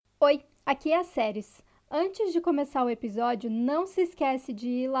Oi, aqui é a Séries. Antes de começar o episódio, não se esquece de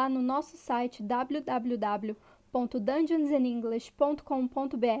ir lá no nosso site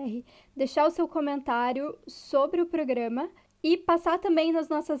www.dungeonsandenglish.com.br, deixar o seu comentário sobre o programa e passar também nas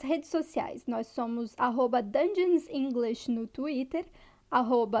nossas redes sociais. Nós somos @DungeonsEnglish no Twitter,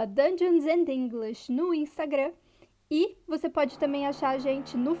 @DungeonsandEnglish no Instagram e você pode também achar a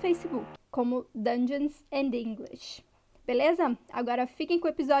gente no Facebook como Dungeons and English. Beleza? Agora fiquem com o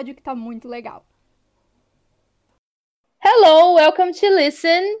episódio que tá muito legal. Hello, welcome to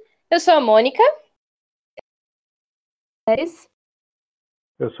Listen. Eu sou a Mônica.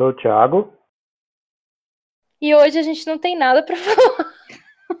 Eu sou o Thiago. E hoje a gente não tem nada pra falar.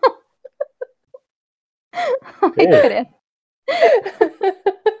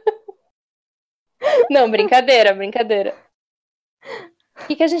 Não, brincadeira. O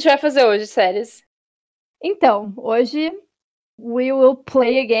que a gente vai fazer hoje, Séries? Então, hoje we will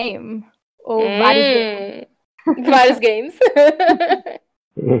play a game. Ou vários games. Vários games.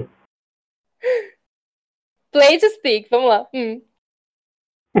 Play to speak, vamos lá.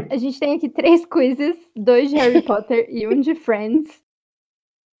 A gente tem aqui 3 quizzes, 2 de Harry Potter e 1 de Friends.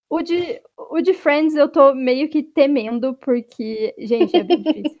 O de Friends eu tô meio que temendo, porque, gente, é bem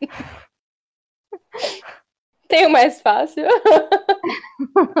difícil. Tem o mais fácil.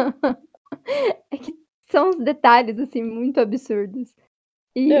 É que são os detalhes, assim, muito absurdos.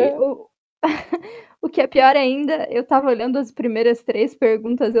 E o que é pior ainda, eu tava olhando as primeiras 3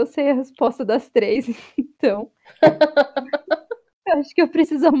 perguntas, eu sei a resposta das 3, então... eu acho que eu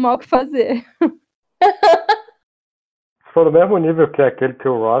preciso arrumar o que fazer. Se for do mesmo nível que aquele que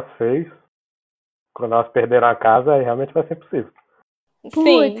o Ross fez, quando elas perderam a casa, aí realmente vai ser possível.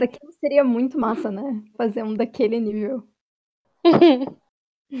 Putz, aquilo seria muito massa, né? Fazer um daquele nível.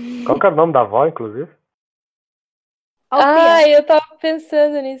 Qual que é o nome da avó, inclusive? Althea. Eu tava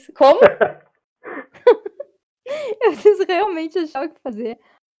pensando nisso. Como? Eu preciso realmente achar o que fazer.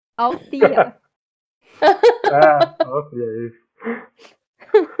 Althea. Althea, é isso.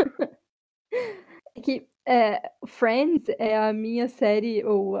 É que Friends é a minha série,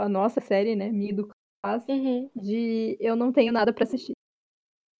 ou a nossa série, né? Minha do classe, de eu não tenho nada pra assistir.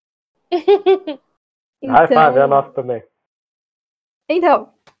 Então... é a nossa também.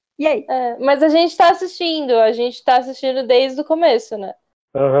 Então, e aí? Mas a gente tá assistindo desde o começo, né?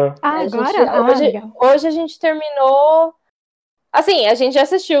 Hoje a gente terminou... Assim, a gente já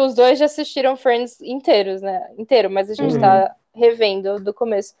assistiu, os dois já assistiram Friends inteiros, né? Inteiro, mas a gente tá revendo do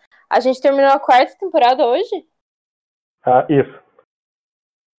começo. A gente terminou a 4ª temporada hoje? Isso.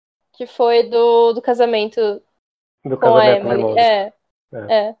 Que foi do casamento com a Emily.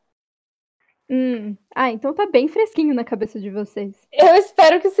 Então tá bem fresquinho na cabeça de vocês. Eu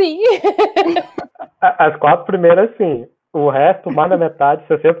espero que sim. As 4 primeiras, sim. O resto, mais da metade,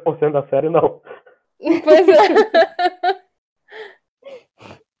 60% da série, não. Pois é.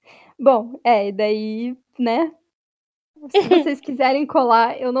 Bom, e daí, né? Se vocês quiserem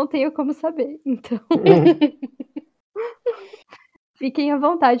colar, eu não tenho como saber. Então, fiquem à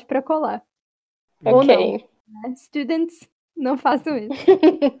vontade para colar. Ou não. Né? Students, não façam isso.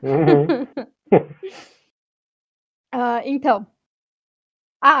 Então.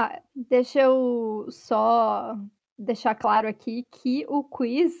 Deixa eu só deixar claro aqui que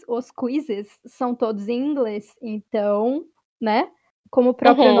os quizzes são todos em inglês. Então, né? Como o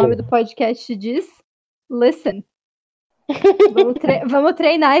próprio nome do podcast diz, listen. Vamos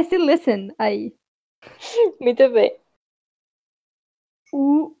treinar esse listen aí. Muito bem.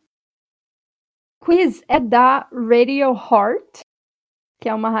 O quiz é da Radio Heart, que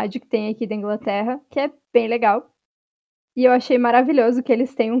é uma rádio que tem aqui da Inglaterra, que é bem legal. E eu achei maravilhoso que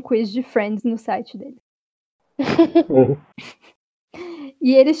eles têm um quiz de Friends no site deles.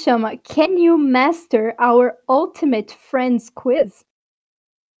 E ele chama Can You Master Our Ultimate Friends Quiz?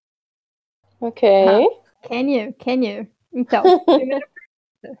 Ok. Can you? Então, primeira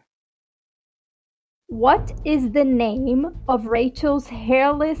pergunta. What is the name of Rachel's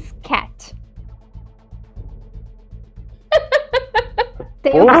hairless cat?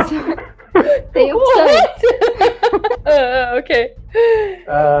 Tem opções. Ok.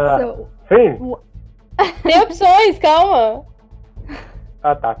 Sim. Tem opções, calma.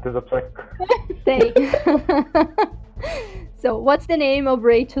 Tem opções. Tem. So, what's the name of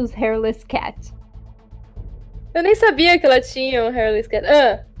Rachel's hairless cat? Eu nem sabia que ela tinha um hairless cat.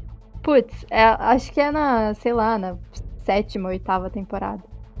 Putz, acho que é na 7ª, 8ª temporada.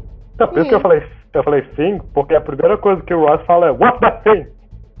 Então, por isso que eu falei sim, porque a primeira coisa que o Ross fala é What's that thing?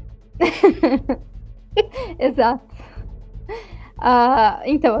 Exato.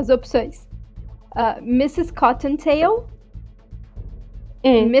 Então, as opções. Mrs. Cottontail,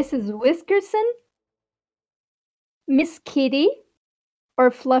 Mrs. Whiskerson, Miss Kitty,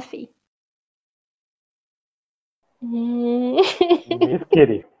 or Fluffy? Miss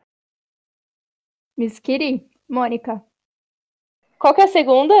Kitty. Miss Kitty? Mônica. Qual que é a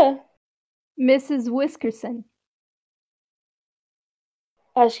segunda? Mrs. Whiskerson.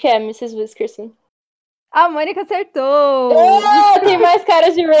 Acho que é Mrs. Whiskerson. A Mônica acertou! Tem mais cara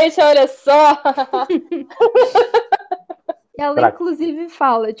de Rachel, olha só! Ela, inclusive,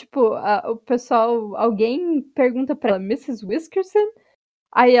 fala, tipo, o pessoal, alguém pergunta pra ela, Mrs. Whiskerson?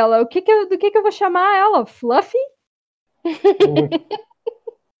 Aí ela, do que eu vou chamar ela? Fluffy?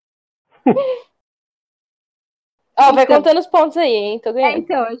 Vai contando os pontos aí, hein? Tô ganhando.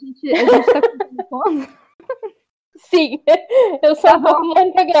 Então, a gente tá contando pontos? Sim, eu sou um pouco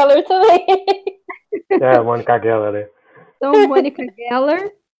Mônica Geller também. Mônica Geller, né? Então, Mônica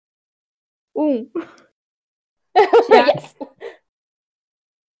Geller, 1.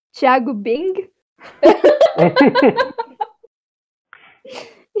 Thiago Bing.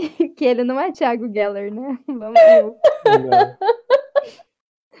 Que ele não é Thiago Geller, né? Vamos ver.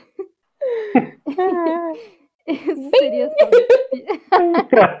 Isso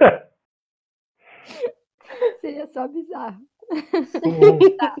seria só bizarro.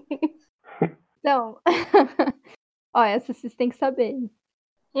 Tá. Então, essa vocês têm que saber.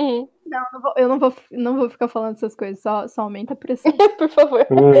 Não, eu não vou ficar falando essas coisas, só aumenta a pressão. Por favor.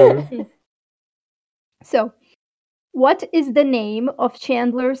 So, what is the name of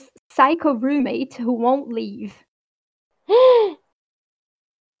Chandler's psycho roommate who won't leave?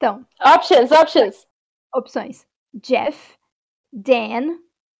 Então. Opções. Jeff, Dan,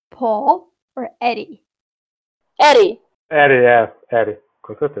 Paul or Eddie? Eddie,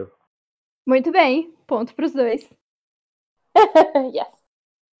 com certeza. Muito bem, ponto pros dois. Yes.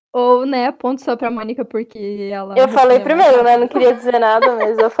 Ou, né, ponto só pra Mônica, porque ela... Eu falei primeiro, né? Não queria dizer nada,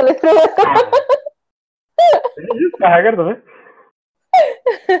 mas eu falei primeiro. Isso, a regra também.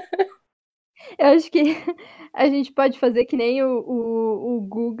 Eu acho que a gente pode fazer que nem o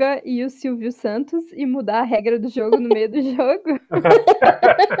Guga e o Silvio Santos e mudar a regra do jogo no meio do jogo.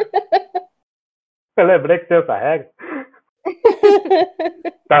 Eu lembrei que tem essa regra.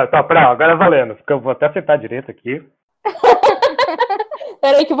 Tá, agora valendo. Porque eu vou até sentar direito aqui.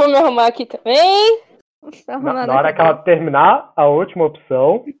 Peraí que eu vou me arrumar aqui também. Na hora que ela terminar a última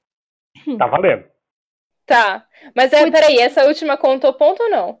opção, tá valendo. Tá. Mas peraí, essa última contou ponto ou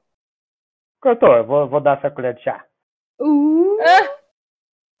não? Contou, eu vou dar essa colher de chá.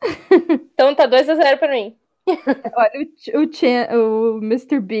 Então tá 2-0 pra mim. Olha o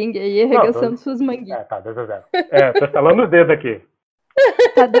Mr. Bing aí arregaçando suas manguinhas. Tá, 2-0. Tô estalando os dedos aqui.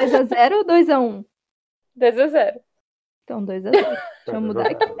 Tá 2-0 ou 2-1? 2-0. Então 2-0. Deixa eu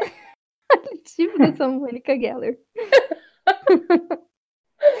mudar aqui. Tipo dessa Mônica Geller.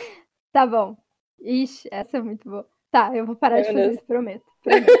 Tá bom. Ixi, essa é muito boa. Tá, eu vou parar de fazer isso, prometo.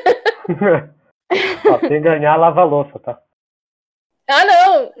 Quem ganhar, lava a louça, tá? Ah,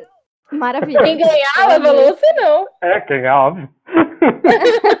 não! Maravilha. Quem ganhar, lava a louça, não. Quem ganhar, óbvio.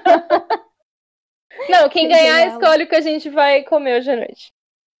 Não, quem ganhar, escolhe o que a gente vai comer hoje à noite.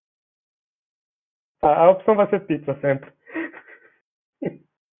 A opção vai ser pizza sempre.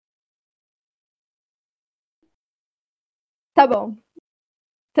 Tá bom.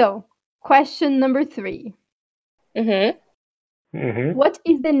 Então, question number 3. What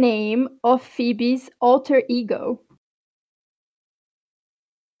is the name of Phoebe's alter ego?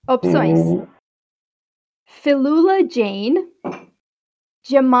 Opções. Philula Jane,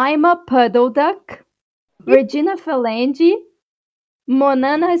 Jemima Puddle Duck, Regina Phalange,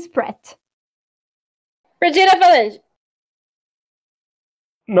 Monana Spratt. Regina Phalange.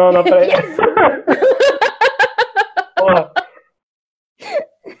 Não, peraí. Porra.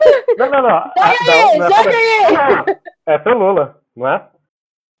 Não. Já ganhei! É Philula, não é?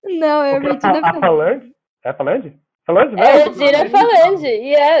 Não, é Regina Phalange. É Phalange? Phalange, né? É Regina Phalange,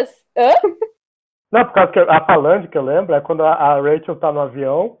 yes. Não, por causa que a Phalange que eu lembro é quando a Rachel tá no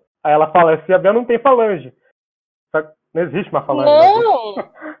avião, aí ela fala, esse avião não tem Phalange. Não existe uma Phalange.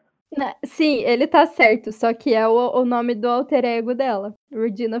 Não. Sim, ele tá certo, só que é o nome do alter ego dela,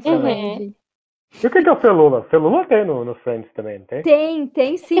 Regina Phalange. E o que é o Philula? Philula tem no Friends também, não tem?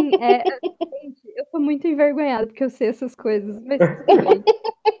 Tem sim. Gente, eu tô muito envergonhada porque eu sei essas coisas, mas tudo bem.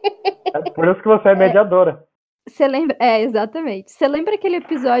 É por isso que você é mediadora. Você lembra? Exatamente. Você lembra aquele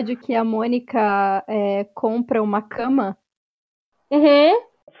episódio que a Mônica compra uma cama?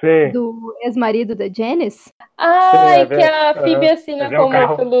 Sim. Do ex-marido da Janice? Que a Phoebe assina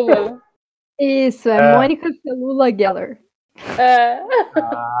como Philula. Isso, Mônica Philula Geller. É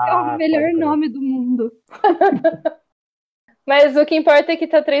o melhor nome do mundo. Mas o que importa é que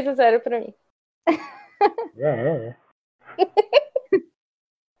tá 3-0 pra mim. É.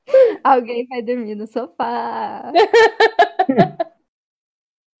 Alguém vai dormir no sofá.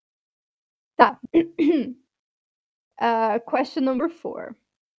 Tá. Question number 4.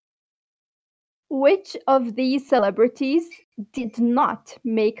 Which of these celebrities did not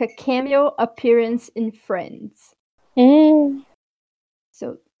make a cameo appearance in Friends?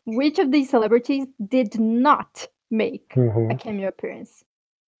 So, which of these celebrities did not make a cameo appearance?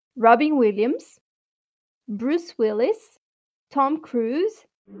 Robin Williams, Bruce Willis, Tom Cruise,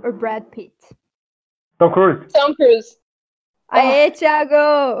 or Brad Pitt? Tom Cruise. Tom Cruise. Aê, Thiago!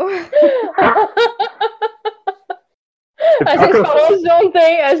 A gente falou junto,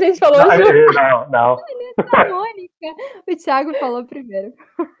 hein? A gente falou junto. Não. Mônica. O Thiago falou primeiro.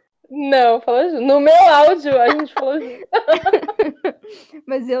 Não, falou junto. No meu áudio, a gente falou junto.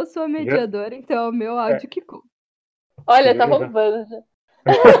 Mas eu sou a mediadora, então é o meu áudio que conta. Olha, tá roubando já.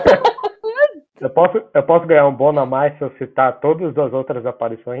 Eu posso ganhar um bônus a mais se eu citar todas as outras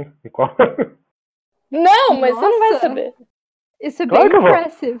aparições? Não, mas você não vai Nossa. saber. Isso é Claro bem que eu vou.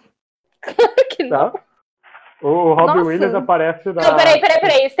 impressive. Claro que não. Tá? O Robin Nossa. Williams aparece na... Não,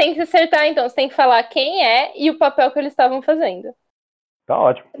 peraí. Você tem que acertar, então. Você tem que falar quem é e o papel que eles estavam fazendo. Tá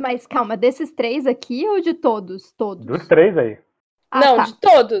ótimo. Mas calma, desses 3 aqui ou de todos? Todos. Dos 3 aí. Não, tá. de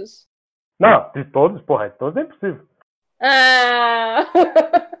todos. Não, de todos, porra. De todos é impossível. Ah!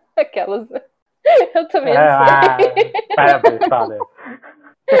 Aquelas. Eu também não sei. Tá, né?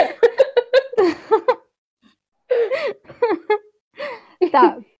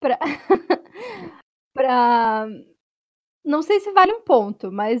 Tá, pra... Não sei se vale um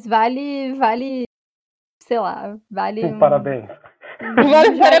ponto, mas vale, sei lá, vale um... Parabéns.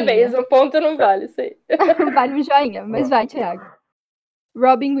 Vale, parabéns. Um ponto não vale, sei. Vale um joinha, mas vai, Thiago.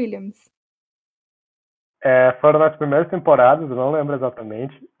 Robin Williams. Foram nas primeiras temporadas, eu não lembro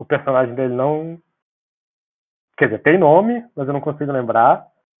exatamente. O personagem dele não... Quer dizer, tem nome, mas eu não consigo lembrar.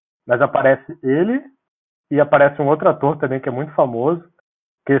 Mas aparece ele e aparece um outro ator também que é muito famoso,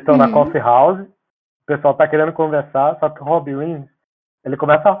 que eles estão na coffee house. O pessoal tá querendo conversar, só que o Robin Williams, ele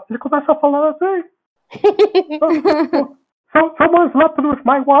começa a falar assim. Someone slept with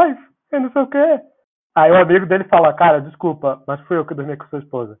my wife, e não sei o quê. Aí o amigo dele fala, cara, desculpa, mas fui eu que dormi com sua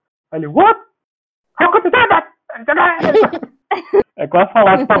esposa. Aí ele, what? How could you do that? É quase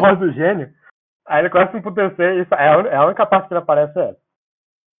falar com a voz do gênio. Aí ele começa a emputecer, isso é a única parte que ele aparece essa.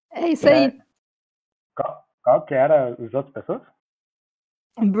 É isso aí. Qual que era as outras pessoas?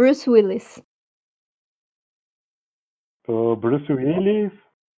 Bruce Willis. O Bruce Willis.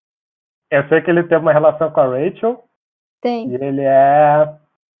 Eu sei que ele teve uma relação com a Rachel. Tem. E ele é...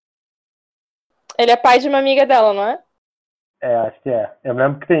 Ele é pai de uma amiga dela, não é? Acho que é. Eu me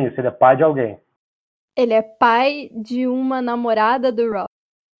lembro que tem isso, ele é pai de alguém. Ele é pai de uma namorada do Ross.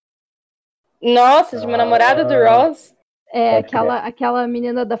 Nossa, de uma namorada do Ross? É, aquela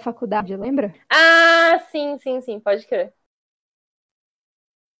menina da faculdade, lembra? Ah, sim, pode crer.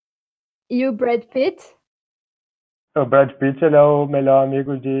 E o Brad Pitt? O Brad Pitt, ele é o melhor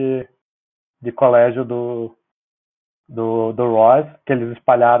amigo de colégio do Ross, que eles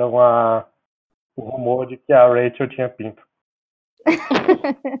espalharam o rumor de que a Rachel tinha pinto.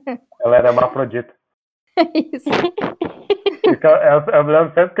 Ela era hermafrodita. É isso. Eu me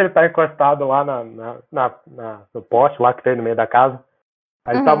lembro sempre que ele tá encostado lá no poste lá que tem no meio da casa.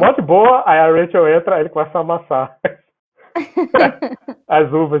 Aí ele tá mó de boa, aí a Rachel entra, aí ele começa a amassar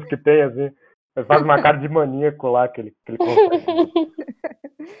as uvas que tem, assim. Ele faz uma cara de maníaco lá que ele consegue.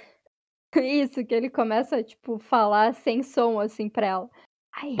 Isso, que ele começa, tipo, falar sem som, assim, pra ela.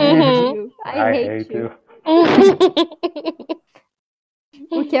 I hate you. I hate you.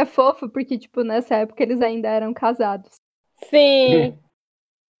 O que é fofo, porque, tipo, nessa época eles ainda eram casados. Sim.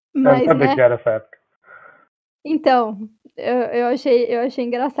 Mas, eu não sabia né? que era essa época. Então, eu achei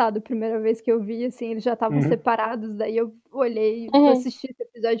engraçado a primeira vez que eu vi, assim, eles já estavam separados, daí eu olhei, assisti esse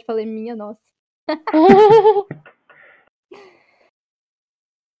episódio e falei, minha nossa.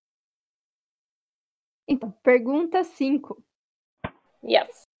 Então, pergunta 5.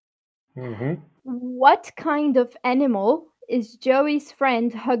 Yes. What kind of animal is Joey's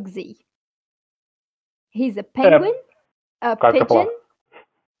friend Hugsy? He's a penguin, a pigeon,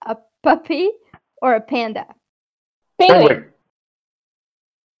 a puppy, or a panda? Penguin.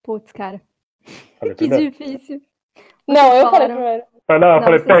 Putz, cara. Falei Que primeiro. difícil. Não, eu falei primeiro. Não, eu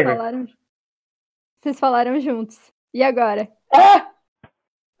falei penguin. Vocês falaram juntos. E agora? Ah!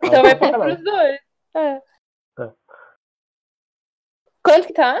 Então vai ponto pros dois. Quanto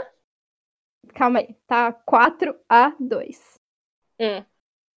que tá? Calma aí. Tá 4-2.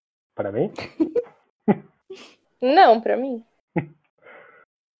 Pra mim? Não, pra mim.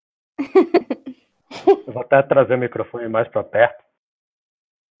 Eu vou até trazer o microfone mais pra perto.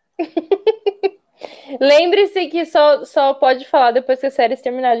 Lembre-se que só pode falar depois que a série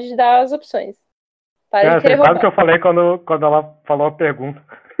terminar de dar as opções. Para de querer Sabe o que roubar. eu falei quando ela falou a pergunta?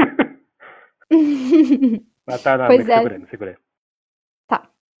 Mas tá, não, Pois me é. segurei. Tá.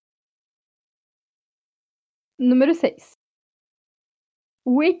 Número 6.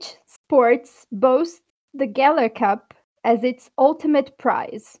 Which sports boasts the Geller Cup as its ultimate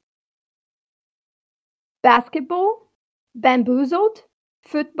prize? Basketball, bamboozled,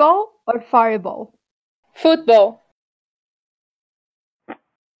 football, or fireball? Futebol.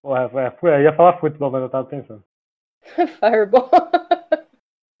 Eu ia falar futebol, mas eu tava pensando. Fireball.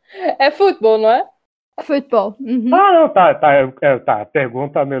 É futebol, não é? Football. Uhum. Ah, não, tá. A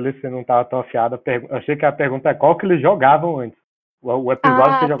pergunta, a Melissa não tava tão afiada. Eu achei que a pergunta é qual que eles jogavam antes. O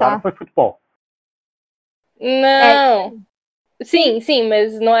episódio que jogaram tá. foi futebol. Não. Sim,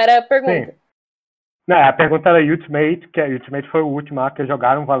 mas não era a pergunta. Sim. Não, a pergunta era Ultimate, que a Ultimate foi o último lá que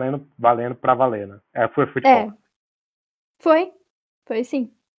jogaram valendo pra valer, né? Foi futebol. Foi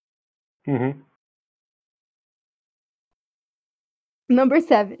sim. Uhum. Number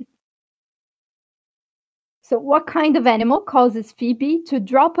 7. So, what kind of animal causes Phoebe to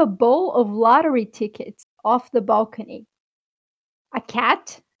drop a bowl of lottery tickets off the balcony? A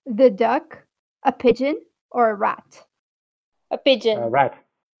cat, the duck, a pigeon, or a rat? A pigeon. Right.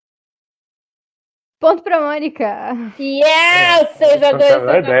 Ponto pra Mônica. Yes!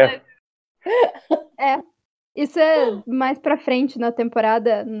 6-2. Isso é mais pra frente na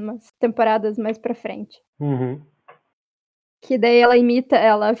temporada, umas temporadas mais pra frente. Uhum. Que daí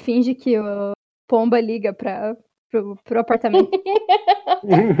ela finge que o Pomba liga pro apartamento.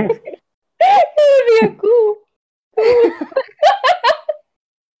 Minha cu.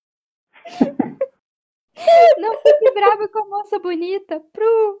 Não fique brava com a moça bonita.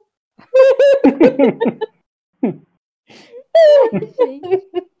 Gente.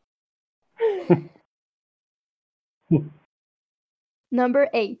 Number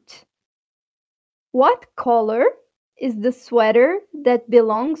 8. What color is the sweater that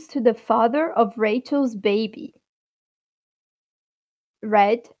belongs to the father of Rachel's baby?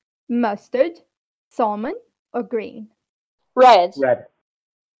 Red, mustard, salmon or green? Red.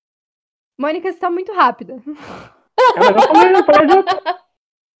 Mônica, você tá muito rápida. Mas eu falei junto.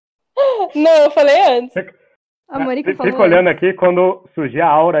 Não, eu falei antes. A Mônica falou. Fica olhando aqui quando surgir a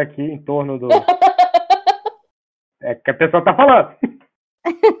aura aqui em torno do. É que a pessoa tá falando.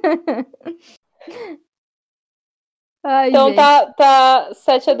 Ai, então gente. tá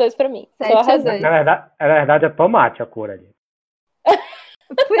 7-2 pra mim. 7-2. Na verdade é tomate a cor ali.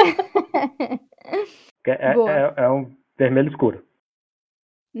 É um vermelho escuro.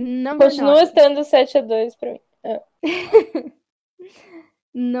 Continua estando 7-2 pra mim.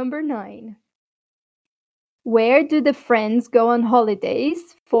 Number 9. Where do the friends go on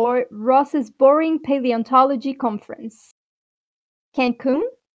holidays for Ross's boring paleontology conference? Cancun,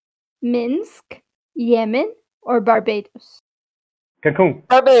 Minsk, Yemen, or Barbados? Cancún.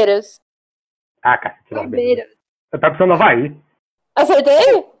 Barbados. Ah, cacete, Barbados. Eu tava pensando no Havaí.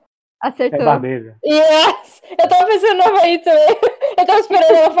 Acertei? Acertou. É Barbados. Yes! Eu tava pensando no Havaí também. Eu tava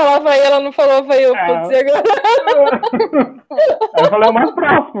esperando ela falar Havaí, ela não falou Havaí. Eu putz, agora. Eu falei o mais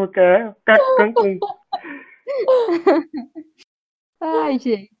próximo, que é Cancún. Ai,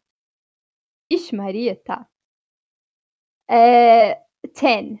 gente. Ixi, Maria, tá. 10.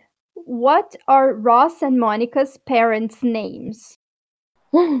 What are Ross and Monica's parents' names?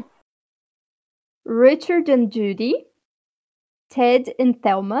 Richard and Judy, Ted and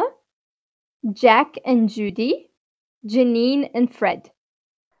Thelma, Jack and Judy, Janine and Fred.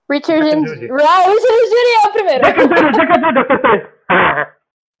 Richard and Judy é o primeiro.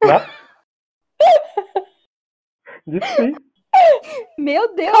 Disse sim.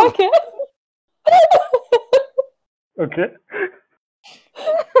 Meu Deus! O quê? O quê? O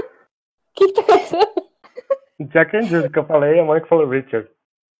que tá acontecendo? Jack and Judy, que eu falei, a mãe que falou Richard.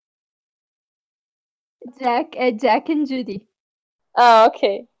 Jack é Jack and Judy. Ah,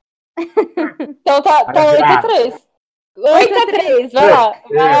 ok. Então tá 8-3. 8-3, vai lá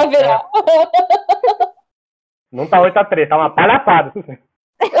virar. Não tá 8-3, tá uma palhaçada.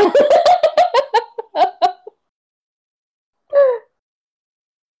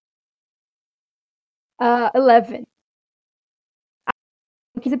 11.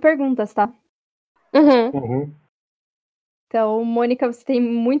 15 perguntas, tá? Uhum. Então, Mônica, você tem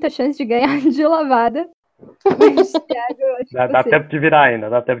muita chance de ganhar de lavada. Mas, Thiago, eu acho Dá tempo de virar ainda,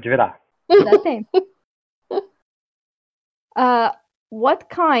 dá tempo de virar. Dá tempo. What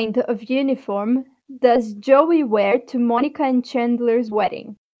kind of uniform does Joey wear to Monica and Chandler's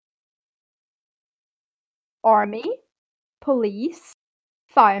wedding? Army, Police,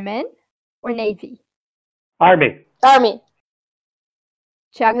 Fireman or Navy? Army. Army.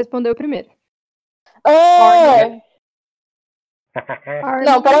 Thiago respondeu primeiro. Ah! Army.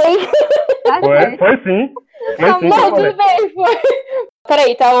 Não, peraí. Tá certo. Foi sim. Tá Foi sim. Não, tudo bem, foi.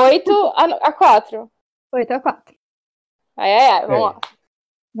 Peraí, tá 8-4. 8-4. Ai, vamos lá.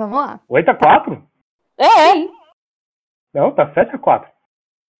 Vamos lá. 8-4? É. Sim. Não, tá 7-4.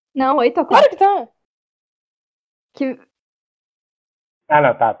 Não, 8-4. Claro que tá. Que... Ah,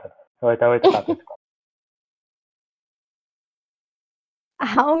 não, tá. 8-4.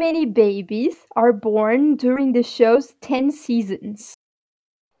 How many babies are born during the show's 10 seasons?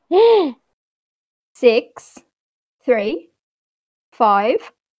 6, 3,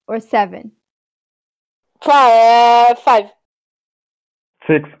 5 or 7? 5.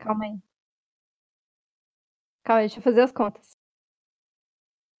 6. Calma aí. Deixa eu fazer as contas.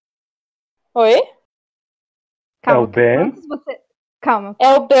 Oi? Calma. É o Ben. Quantos você... Calma.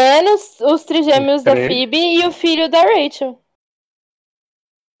 É o Ben, os trigêmeos Os da três. Phoebe e o filho da Rachel.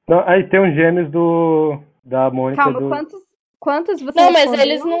 Não, aí tem os gêmeos da Mônica. Calma, quantos você Não, mas respondeu?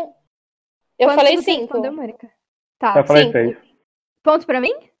 eles não. Eu Quantos falei você 5. respondeu, Mônica? Tá. Eu falei 5. 6. Ponto pra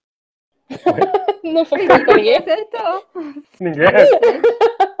mim? Não foi pra ninguém? Acertou. Ninguém.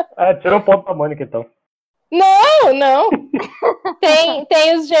 Tirou um ponto pra Mônica, então. Não.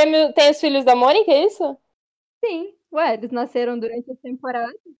 Tem os gêmeos, tem os filhos da Mônica, é isso? Sim. Ué, eles nasceram durante a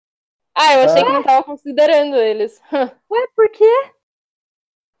temporada. Ah, eu achei que não tava considerando eles. Ué, por quê?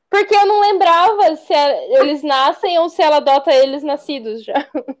 Porque eu não lembrava se eles nascem ou se ela adota eles nascidos já.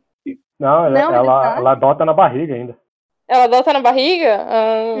 Não, Não, ela adota na barriga ainda. Ela adota na barriga?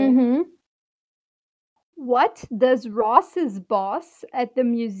 Uhum. What does Ross's boss at the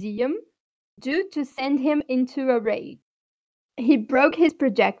museum do to send him into a rage? He broke his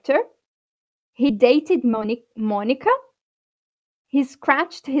projector. He dated Monica. He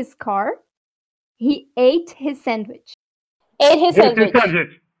scratched his car. He ate his sandwich. Ate his sandwich.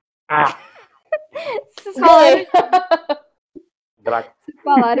 Vocês falaram, Draco. vocês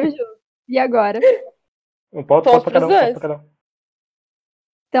falaram junto. E agora? Um ponto pra cada um.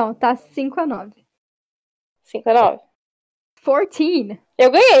 Então, tá 5-9. 5-9. 14.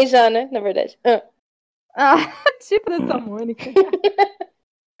 Eu ganhei já, né? Na verdade. Tipo dessa Mônica.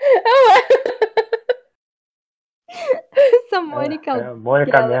 Essa Mônica.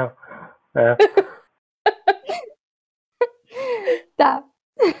 Mônica mesmo. Tá.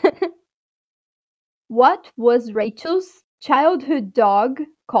 What was Rachel's childhood dog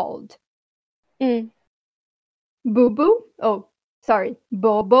called? Bobo,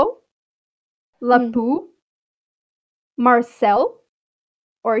 Lapu, Marcel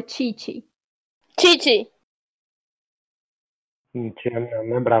or Chichi? Chichi. Não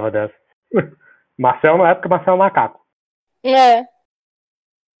lembrava dessa. Marcel na época, Marcel Macaco. É.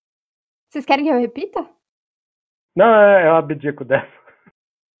 Vocês querem que eu repita? Não, eu abdico dessa.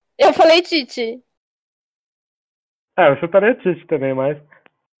 Eu falei Chichi. Eu chutaria Chichi também, mas...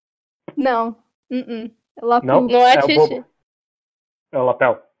 Não. Lapu. Não é Chichi. É o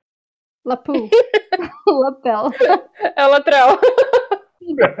Lapel. Lapu. Lapel. É o Latrell.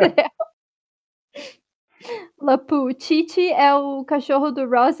 Lapu. Chichi é o cachorro do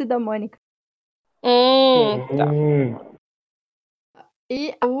Ross e da Mônica. Tá.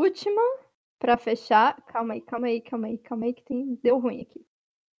 E a última, pra fechar... Calma aí, que deu ruim aqui.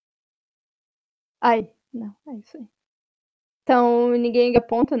 Ai, não, é isso aí. Então, ninguém ganha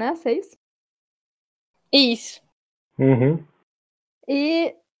ponto nessa, é isso? Isso.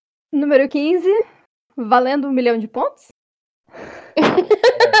 E número 15, valendo 1 milhão de pontos?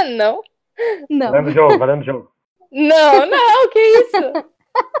 Não. Não. Valendo jogo. Não, que isso?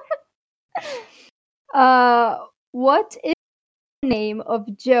 What is the name of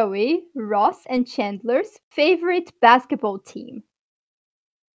Joey, Ross, and Chandler's favorite basketball team?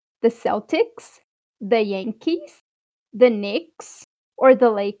 The Celtics, the Yankees, the Knicks, or the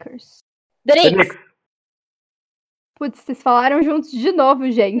Lakers? The Knicks. Putz, vocês falaram juntos de novo,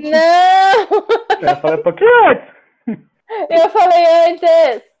 gente. Não! Eu falei um pouquinho antes. Eu falei antes.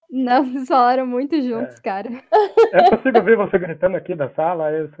 Não, vocês falaram muito juntos, cara. Eu consigo ouvir você gritando aqui da sala.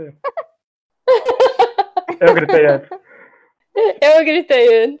 Eu gritei antes. Eu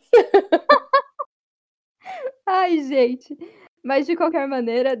gritei antes. Ai, gente. Mas, de qualquer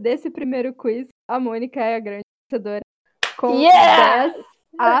maneira, desse primeiro quiz, a Mônica é a grande vencedora. Com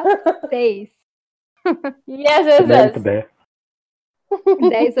 10-6. Yes. Muito bem.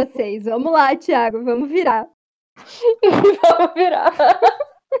 10-6. Vamos lá, Thiago. Vamos virar. Vamos virar.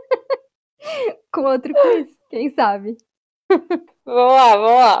 Com outro quiz, quem sabe?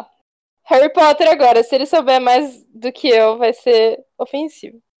 Vamos lá. Harry Potter agora. Se ele souber mais do que eu, vai ser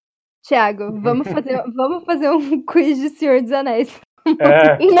ofensivo. Thiago, vamos fazer um quiz de Senhor dos Anéis.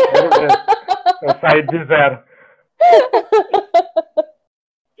 Quero ver. Eu saí de 0.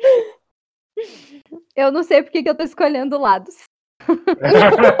 Eu não sei porque que eu tô escolhendo lados.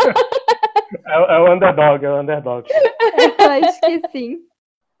 É o underdog, Eu acho que sim.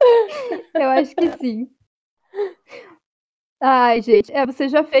 Eu acho que sim. Ai, gente. Você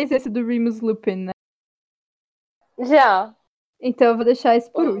já fez esse do Remus Lupin, né? Já. Então eu vou deixar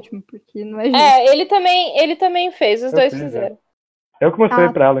esse por último, porque não é justo. Ele também fez, os dois fizeram. Eu que mostrei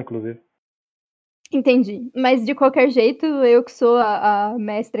pra ela, inclusive. Entendi. Mas de qualquer jeito, eu que sou a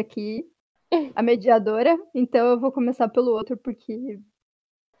mestra aqui, a mediadora, então eu vou começar pelo outro, porque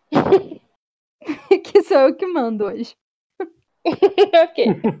que sou eu que mando hoje. Ok.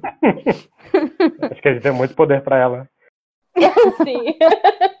 Acho que a gente tem muito poder pra ela. Sim.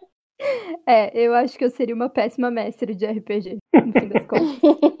 Eu acho que eu seria uma péssima mestre de RPG, no fim das contas.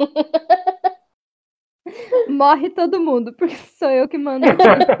 Morre todo mundo, porque sou eu que mando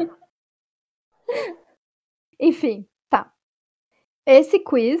aqui. Enfim, tá. Esse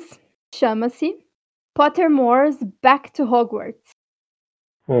quiz chama-se Pottermore's Back to Hogwarts.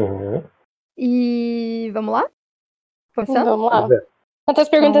 Uhum. E vamos lá? Começando? Vamos lá. Quantas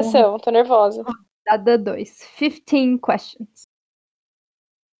perguntas são? Tô nervosa. Dada 2. 15 questions.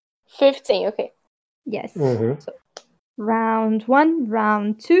 15, ok. Yes. Uhum. So, round 1,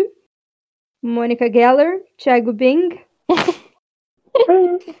 round 2. Mônica Geller, Thiago Bing.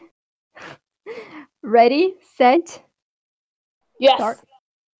 Ready, set, Yes! start.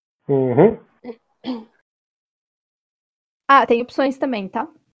 Uhum. Tem opções também, tá?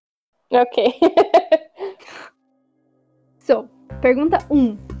 Ok. So, pergunta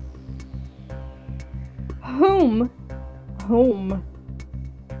 1. Whom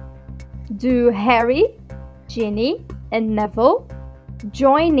do Harry, Ginny, and Neville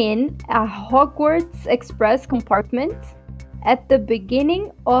join in a Hogwarts Express compartment at the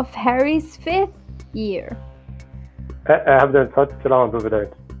beginning of Harry's 5th year? Rapidinho, só te tirar uma dúvida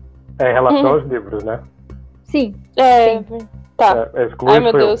antes. É em relação aos livros, né? Sim. Sim. Tá. Exclui Ai,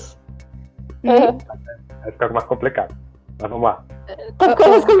 meu Deus. Vai ficar mais complicado. Mas vamos lá. Tá ficando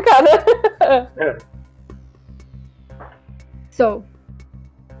mais complicado. So,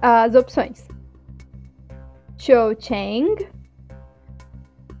 as opções. Cho Chang,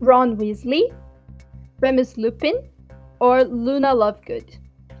 Ron Weasley, Remus Lupin or Luna Lovegood?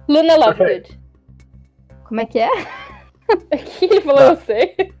 Luna Lovegood. Como é que é? Aqui ele falou, eu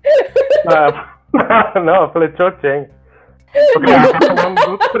sei. Não, eu falei Cho Chang. Porque ela tá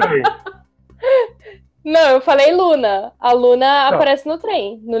falando do trem. Não, eu falei Luna. A Luna aparece no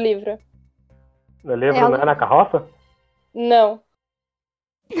trem, no livro. No livro não é na carroça? Não.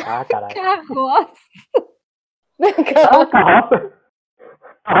 Caralho. Carroça. Carroça.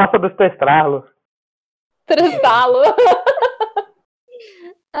 Carroça dos Testralos. Trestalo.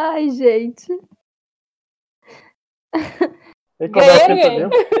 Ai, gente. E como é o quinto livro?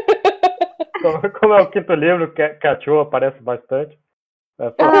 Como é o quinto livro, que a Cho aparece bastante.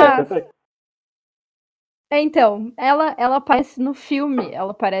 Então, ela aparece no filme.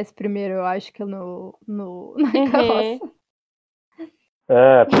 Ela aparece primeiro, eu acho que na carroça.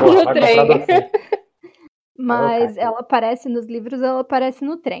 No trem. Mas ela aparece nos livros, ela aparece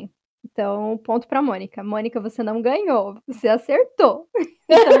no trem. Então, ponto pra Mônica. Mônica, você não ganhou. Você acertou.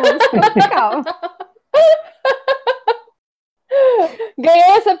 Então, vamos com calma.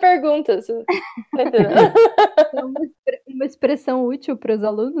 Ganhou essa pergunta. Então, uma expressão útil para os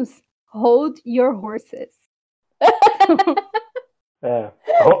alunos. Hold your horses.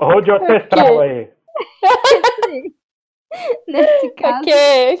 Hold your testral aí. Sim. Nesse caso.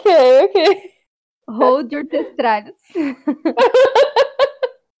 Ok. Hold your testralhos.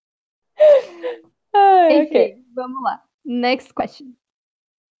 Enfim, okay. Vamos lá. Next question.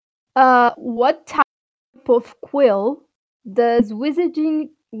 What type of quill does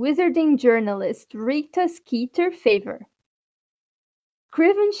wizarding journalist Rita Skeeter favor?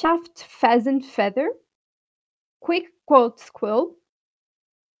 Scrivenshaft Pheasant Feather, Quick Quotes Quill,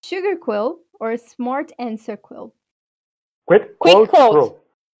 Sugar Quill, or Smart Answer Quill? Quick Quotes Quill.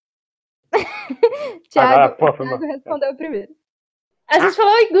 Thiago respondeu primeiro. A gente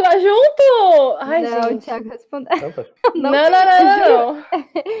falou igual junto! Ai, não, gente. O Thiago respondeu. Não.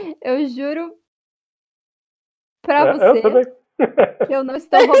 Eu juro pra você que eu não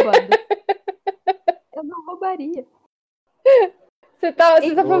estou roubando. Eu não roubaria. Você tá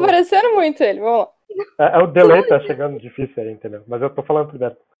favorecendo muito ele, vamos lá. O delay tá chegando difícil aí, entendeu? Mas eu tô falando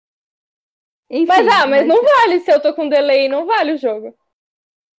primeiro. Enfim, mas não vale. Se eu tô com delay, não vale o jogo.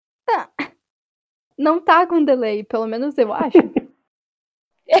 não tá com delay, pelo menos eu acho.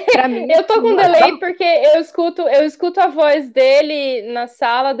 Pra mim, eu tô com delay porque eu escuto a voz dele na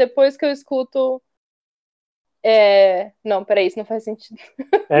sala depois que eu escuto. Não, peraí, isso não faz sentido.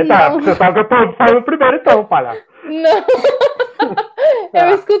 Tá, você sabe que eu tô falando primeiro então, palhaço. Não.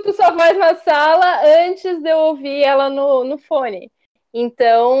 Eu escuto sua voz na sala antes de eu ouvir ela no fone.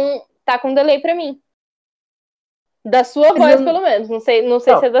 Então, tá com delay pra mim. Da sua voz, pelo menos. Não sei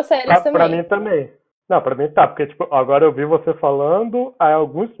se é da série também. Pra mim também. Não, pra mim tá, porque tipo, agora eu vi você falando, aí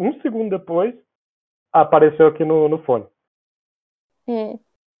um segundo depois apareceu aqui no fone.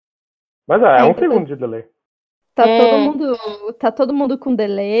 Mas é um segundo de delay. Tá todo mundo com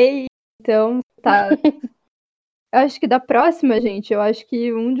delay, então tá. Eu acho que da próxima, gente, eu acho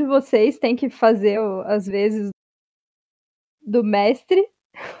que um de vocês tem que fazer, às vezes, do mestre,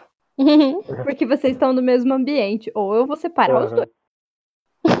 porque vocês estão no mesmo ambiente. Ou eu vou separar os dois.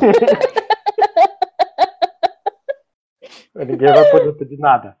 Ninguém vai poder pedir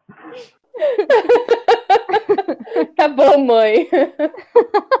nada. Tá bom, mãe.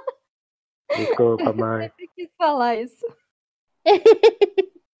 Desculpa, mãe. Eu sempre quis falar isso.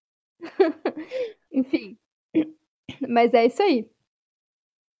 Enfim. Mas é isso aí.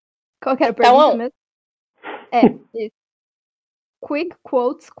 Qual que era a pergunta mesmo? Isso. Quick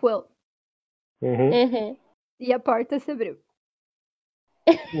Quotes Quill. E a porta se abriu.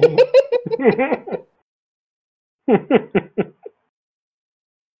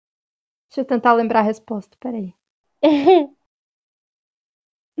 Deixa eu tentar lembrar a resposta, peraí.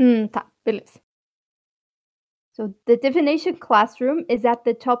 Tá, beleza. So, the divination classroom is at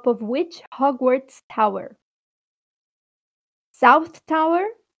the top of which Hogwarts tower? South Tower,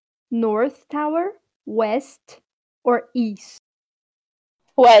 North Tower, West or East?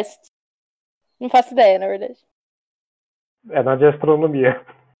 West. Não faço ideia, na verdade. É na de astronomia.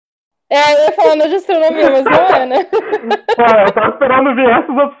 Eu ia falar na de astronomia, mas não é, né? Eu tava esperando vir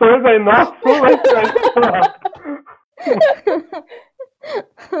essas opções aí. Nossa,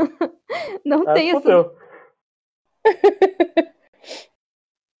 Não tem essas.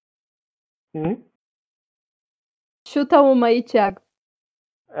 Chuta uma aí, Thiago.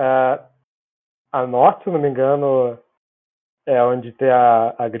 A norte, se não me engano, é onde tem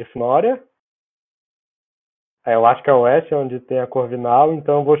a Grifinória. Eu acho que a oeste é onde tem a Corvinal,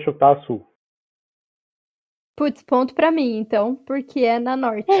 então eu vou chutar a sul. Putz, ponto pra mim, então, porque é na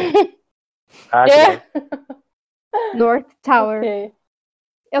norte. North Tower. Okay.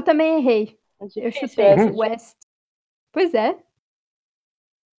 Eu também errei. Eu chutei West. Pois é.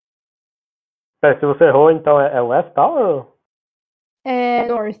 Se você errou, então é West Tower? É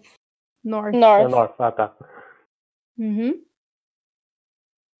North. É North, tá.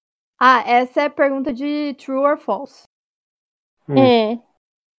 Essa é a pergunta de true or false.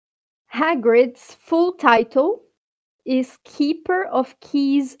 Hagrid's full title is Keeper of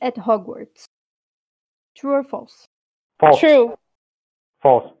Keys at Hogwarts. True or false? False. True.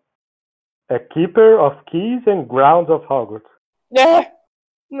 False. É Keeper of Keys and Grounds of Hogwarts.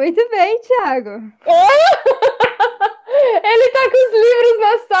 Muito bem, Thiago. Ele tá com os livros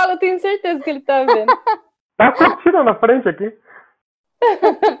na sala, tenho certeza que ele tá vendo. Tá a cortina na frente aqui.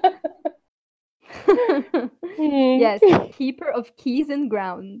 Yes, Keeper of Keys and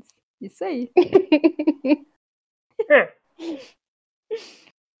Grounds. Isso aí.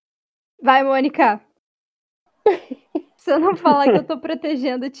 Vai, Mônica. Se eu não falar que eu tô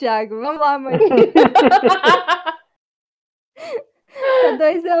protegendo o Thiago. Vamos lá, mãe. Tá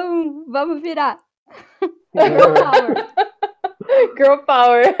 2-1. Vamos virar. Girl power. Girl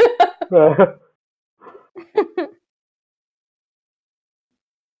power.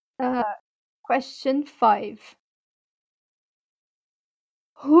 Question 5.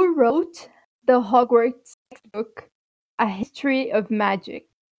 Who wrote the Hogwarts textbook, A History of Magic?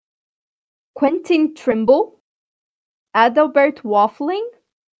 Quentin Trimble, Adalbert Waffling,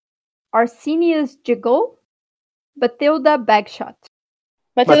 Arsenius Jiggle, Bathilda Bagshot.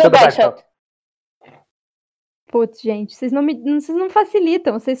 Bathilda Bagshot. Putz, gente, vocês não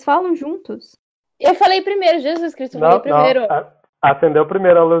facilitam, vocês falam juntos. Eu falei primeiro, Jesus Cristo, eu falei primeiro. Acendeu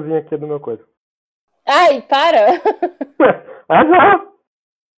primeiro a luzinha aqui do meu coisa. Ai, para! Não!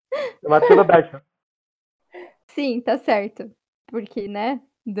 Bathilda Bagshot. Sim, tá certo. Porque, né?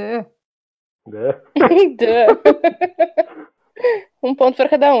 Duh. Um ponto para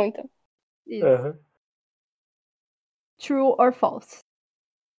cada um, então. Isso. True or false?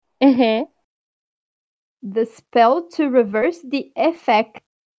 The spell to reverse the effect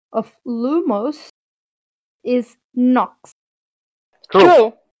of Lumos is Nox.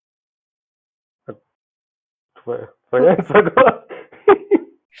 Foi antes agora?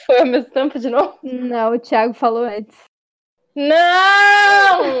 Foi ao mesmo tempo de novo? Não, o Thiago falou antes.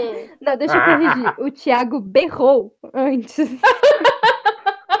 Não! Não, deixa eu corrigir. O Thiago berrou antes.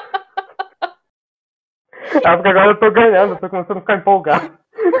 Porque agora eu tô ganhando, tô começando a ficar empolgado.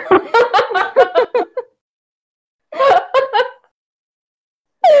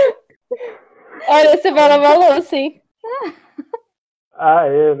 Olha, você vai lavar a louça, hein?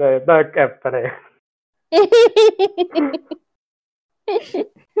 Velho. Peraí.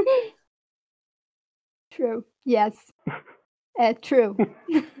 True. Yes. É true. Eu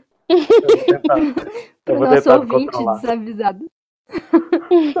Pro vou nosso tentar ouvinte controlar. desavisado.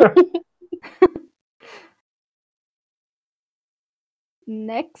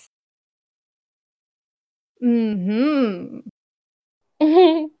 Next. Uhum.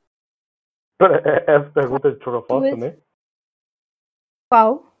 Essa pergunta é de true ou false também?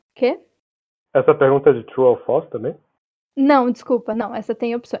 Qual? Quê? Essa pergunta é de true ou false também? Não, desculpa. Não, essa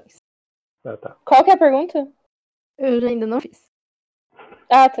tem opções. Ah, tá. Qual que é a pergunta? Eu ainda não fiz.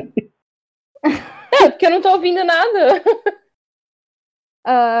 Ah, tá. É, porque eu não tô ouvindo nada.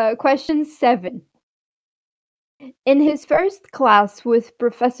 Question 7. In his first class with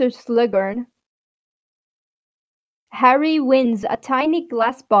Professor Slughorn, Harry wins a tiny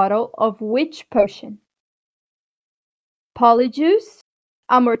glass bottle of which potion? Polyjuice,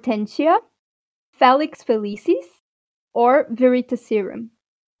 Amortentia, Felix Felicis, or Veritaserum?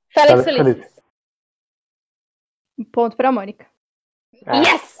 Felix Felicis. Ponto pra Mônica.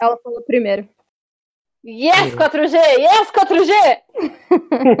 Yes! Ela falou primeiro. Yes, 4G! Yes, 4G!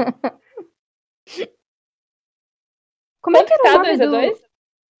 Como é que era o nome 2x2?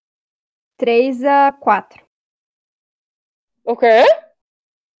 3-4. O quê?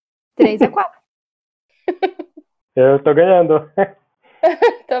 3-4. Eu tô ganhando.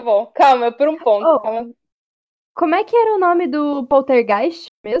 Tá bom. Calma, por um ponto. Oh. Calma. Como é que era o nome do poltergeist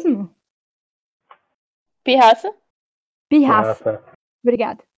mesmo? Pirraça? Pirraça.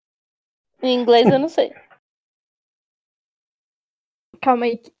 Obrigada. Em inglês eu não sei. Calma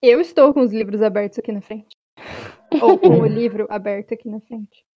aí, eu estou com os livros abertos aqui na frente. Ou com o livro aberto aqui na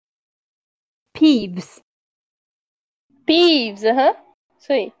frente. Peeves. Peeves,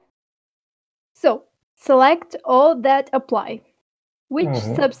 Isso aí. So, select all that apply. Which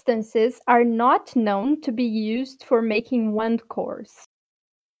substances are not known to be used for making wand cores?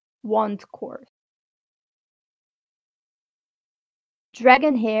 Wand cores.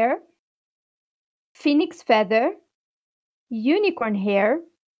 Dragon hair, phoenix feather, unicorn hair,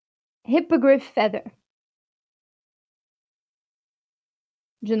 hippogriff feather.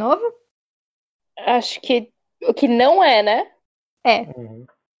 De novo? Acho que o que não é, né? É.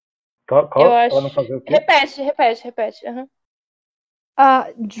 Eu acho. Não fazer o quê? Repete.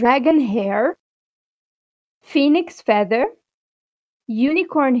 Dragon hair, phoenix feather,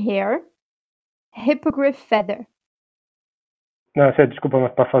 unicorn hair, hippogriff feather. Não, desculpa,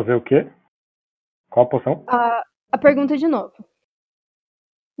 mas pra fazer o quê? Qual a poção? A pergunta de novo.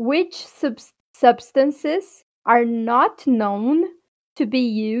 Which substances are not known to be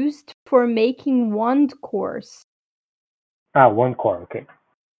used for making wand cores? Wand core, ok.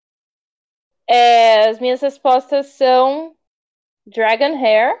 As minhas respostas são Dragon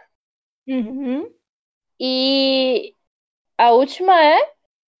Hair. E a última é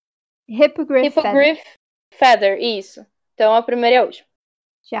Hippogriff Feather. Isso. Então a primeira é a última.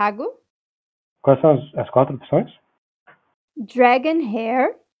 Thiago? Quais são as 4 opções? Dragon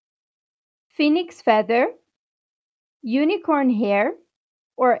Hair, Phoenix Feather, Unicorn Hair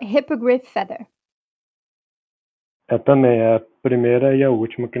or Hippogriff Feather? É também a primeira e a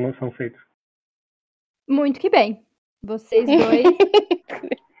última que não são feitas. Muito que bem. Vocês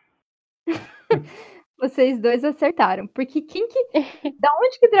dois acertaram. Porque da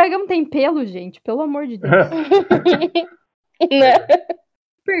onde que dragão tem pelo, gente? Pelo amor de Deus.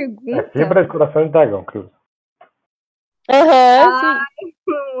 Pergunta. É fibra de coração de dragão, Cruz.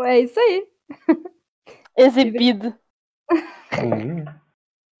 Sim. É isso aí. Exibido.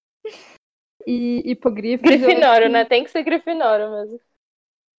 E hipogrifo. Grifinório, né? Tem que ser Grifinório mesmo.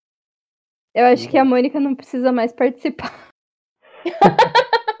 Eu acho que a Mônica não precisa mais participar.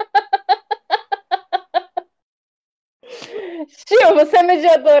 Tio, você é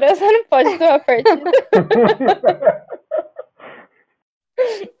mediadora, você não pode tomar partida.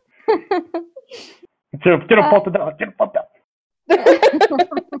 Tira o ponto dela, tira o ponto dela.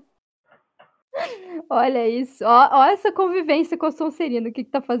 Olha isso. Ó essa convivência com a Sonserina. O que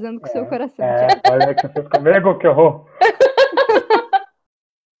tá fazendo com o seu coração, Thiago? Olha que você fez comigo, que horror.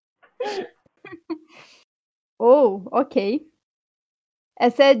 Ok.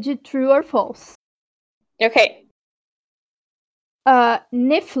 Essa é de true or false. Ok.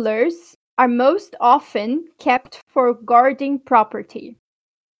 Nifflers are most often kept for guarding property.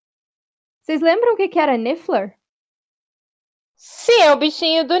 Vocês lembram o que era Niffler? Sim, é o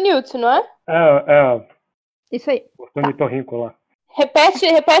bichinho do Newt, não é? Isso aí. O ornitorrinco lá. Repete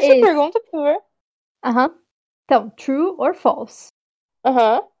a pergunta, por favor. Então, true or false?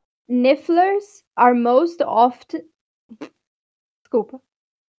 Nifflers are most often... Desculpa.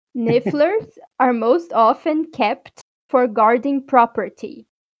 Nifflers are most often kept for guarding property.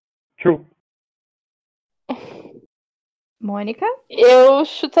 True. Mônica? Eu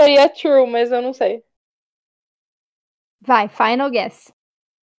chutaria true, mas eu não sei. Vai, final guess.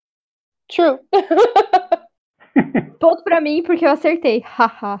 True. Ponto pra mim porque eu acertei.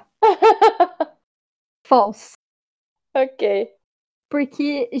 Haha. False. Ok.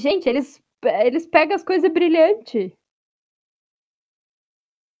 Porque, gente, eles pegam as coisas brilhantes.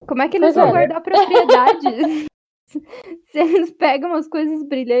 Como é que eles vão guardar propriedades? Se eles pegam as coisas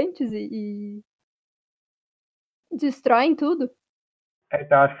brilhantes e destroem tudo.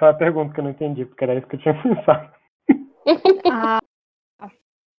 Então, acho que foi a pergunta que eu não entendi, porque era isso que eu tinha pensado.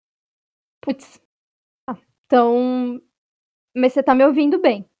 Putz. Então... Mas você tá me ouvindo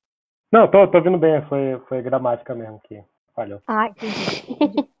bem? Não, tô ouvindo bem. Foi gramática mesmo que falhou.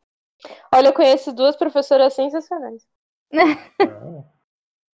 Entendi. Olha, eu conheço 2 professoras sensacionais.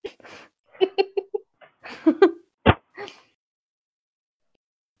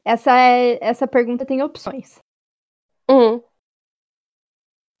 Essa pergunta tem opções.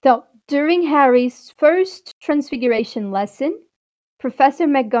 Então, during Harry's first transfiguration lesson, Professor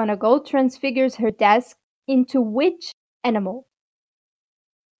McGonagall transfigures her desk into which animal?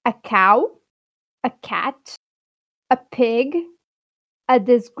 A cow, a cat, a pig, a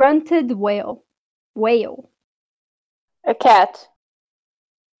disgruntled whale. A cat.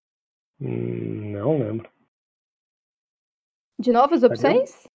 Não lembro. De novo as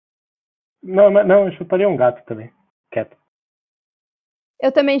opções? Não, eu chutaria um gato também. Cat.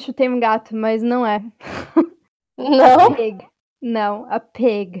 Eu também chutei um gato, mas não é. Não? A pig. Não, a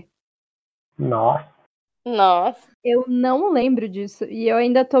pig. Nossa. Eu não lembro disso. E eu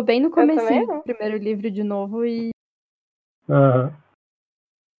ainda tô bem no comecinho do primeiro livro de novo e...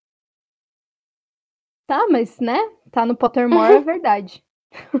 Tá, mas, né? Tá no Pottermore, é verdade.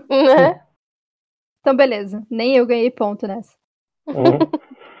 Né? Então, beleza. Nem eu ganhei ponto nessa.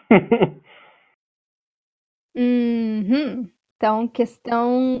 Então,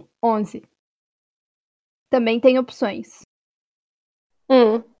 questão 11. Também tem opções.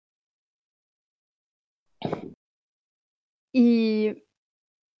 E...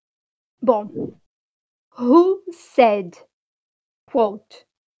 Bom. Who said, quote,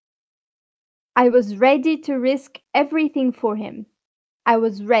 I was ready to risk everything for him. I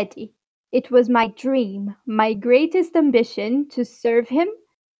was ready. It was my dream, my greatest ambition to serve him,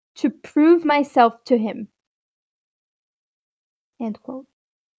 to prove myself to him. End quote.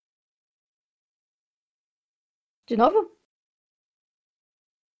 De novo?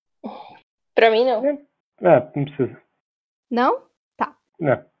 Pra mim, não. Não precisa. Não? Tá.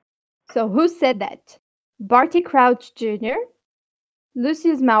 Não. So, who said that? Barty Crouch Jr.,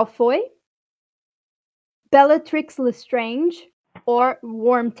 Lucius Malfoy, Bellatrix Lestrange, or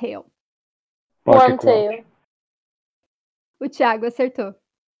Wormtail? Wormtail. O Thiago acertou.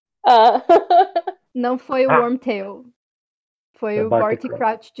 Não foi o Wormtail. Foi o Barty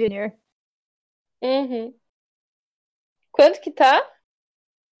Crouch Jr. Quanto que tá?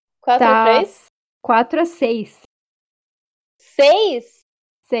 4-3? 4-6. 6?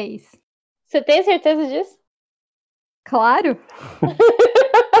 6. Você tem certeza disso? Claro.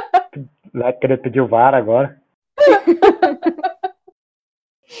 Vai querer pedir o VAR agora?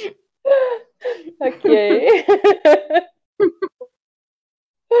 Ok.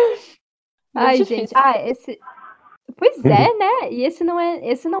 Ai, gente. Esse... Pois é, né? E esse não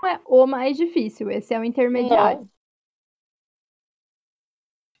é o mais difícil. Esse é o intermediário. Não.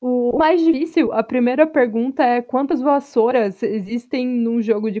 O mais difícil, a primeira pergunta é quantas vassouras existem num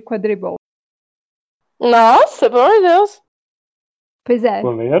jogo de quadribol? Nossa, pelo amor de Deus. Pois é.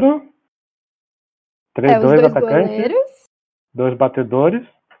 Goleiro. Os 2 dois atacantes. goleiros. 2 batedores.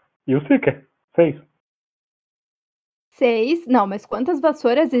 E o Seeker. 6. 6. Não, mas quantas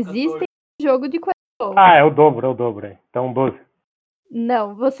vassouras existem no jogo de quadribol? É o dobro. Então 12.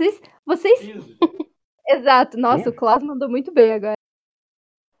 Não, vocês... Exato. Nossa, o Klaus mandou muito bem agora.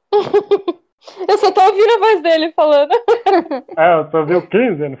 Eu só tô ouvindo a voz dele falando. Eu só vi o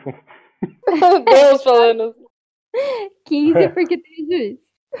 15 no fundo. Deus falando. 15 porque tem juiz.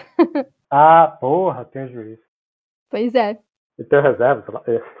 Porra, tem juiz. Pois é. E tem reserva, sei lá.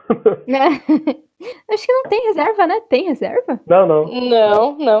 Acho que não tem reserva, né? Tem reserva? Não, não.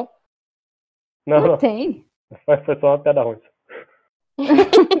 Não. Não tem. Foi só uma piada ruim.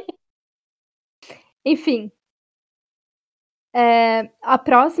 Enfim. A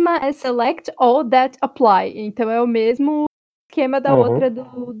próxima é Select All That Apply. Então é o mesmo esquema da outra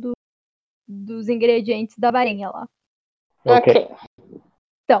dos ingredientes da varinha lá. Ok.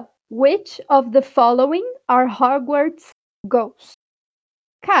 Então, which of the following are Hogwarts ghosts?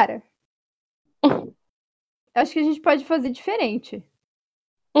 Cara, acho que a gente pode fazer diferente.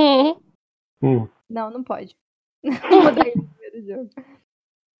 Não pode. Mudar o primeiro jogo.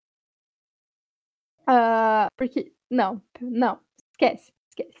 Porque. Não. Esquece.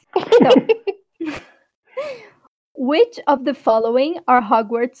 Então. Which of the following are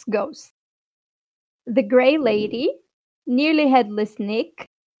Hogwarts ghosts? The Grey Lady, Nearly Headless Nick,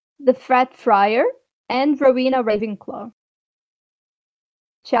 The Fat Friar, and Rowena Ravenclaw.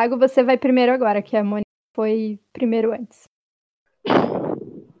 Thiago, você vai primeiro agora, que a Mônica foi primeiro antes.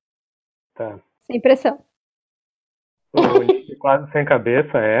 Tá. Sem pressão. O Nick quase sem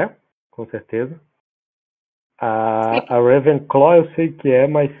cabeça com certeza. A Ravenclaw eu sei que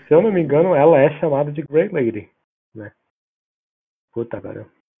mas se eu não me engano, ela é chamada de Grey Lady, né? Puta,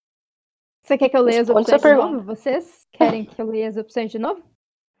 cara. Você quer que eu leia as opções de novo? Vocês querem que eu leia as opções de novo?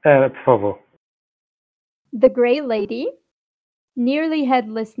 Por favor. The Grey Lady, Nearly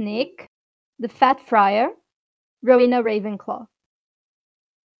Headless Nick, The Fat Friar, Rowena Ravenclaw.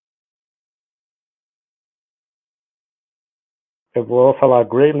 Eu vou falar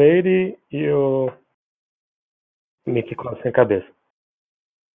Grey Lady e o Nick quase sem cabeça.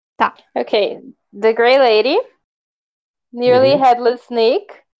 Tá. Ok. The Grey Lady, Nearly Headless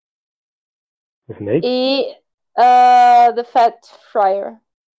Nick. Snake? E The Fat Friar.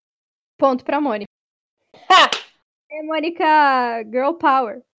 Ponto pra Mônica. Ha! É, Mônica, Girl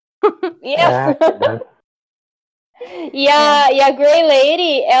Power. Yes! E a Grey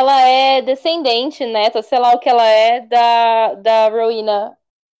Lady, ela é descendente, neta, sei lá o que ela é, da Rowena.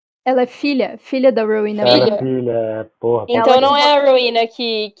 Ela é filha da Rowena. Ela é filha, porra. Então Ela não é a Rowena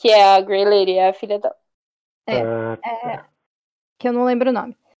que é a Grey Lady, é a filha dela. Que eu não lembro o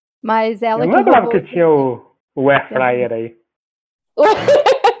nome. Mas ela eu que não lembrava roubou... que tinha o Air Fryer aí.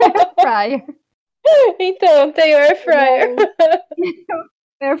 Fryer. Então, tem o Air Fryer.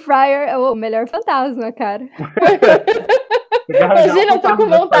 Air Fryer é o melhor fantasma, cara. Imagina, eu tô com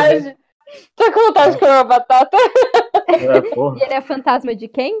vontade. Tô com vontade de comer uma batata. E ele é fantasma de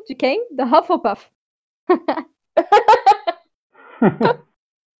quem? De quem? Da Hufflepuff.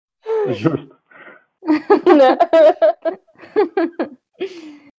 Justo.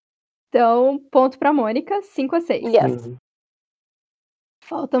 Então, ponto pra Mônica, 5-6. Yes.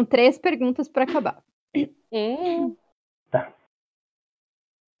 Faltam 3 perguntas pra acabar. Tá.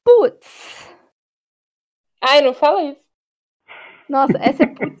 Putz! Ai, não fala isso. Nossa, essa é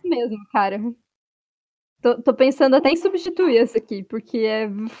putz mesmo, cara. Tô pensando até em substituir essa aqui, porque é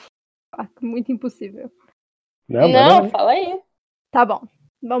muito impossível. Não, fala aí. Tá bom,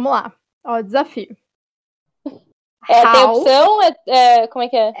 vamos lá. Ó, desafio. Tem opção? Como é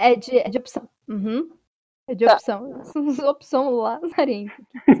que é? É de opção. Uhum. É de opção. Opção lazarenta.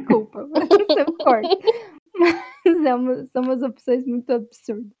 Desculpa. Você corta. Mas são umas opções muito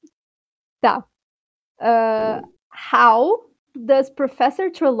absurdas. Tá. How does Professor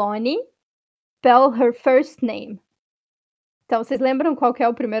Trelawney spell her first name? Então, vocês lembram qual que é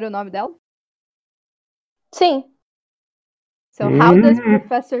o primeiro nome dela? Sim. So, how does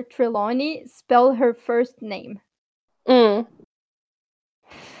Professor Trelawney spell her first name?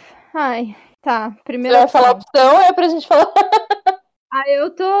 Ai, tá. Primeira Você vai falar opção ou é pra gente falar?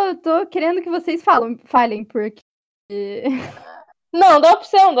 Eu tô querendo que vocês falem, porque... Não, dá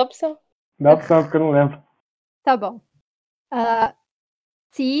opção. Dá opção, porque eu não lembro. Tá bom.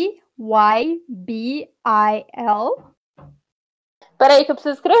 T-Y-B-I-L. Peraí que eu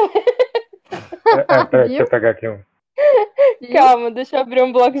preciso escrever. Peraí, deixa eu pegar aqui um. Calma, deixa eu abrir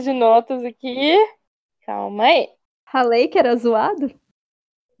um bloco de notas aqui. Calma aí. Falei que era zoado?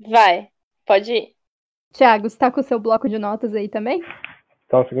 Vai, pode ir. Thiago, você tá com o seu bloco de notas aí também?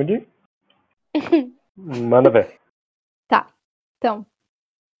 Só um segundinho. Manda ver. Tá. Então,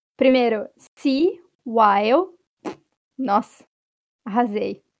 primeiro, C-Y-L. Nossa,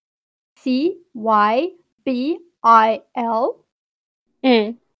 arrasei. C-Y-B-I-L.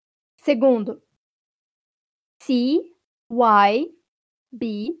 Segundo, C-Y-B-I-L-L.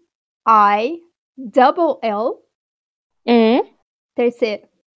 Terceiro,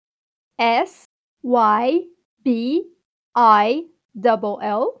 S-Y-B-I-L-L.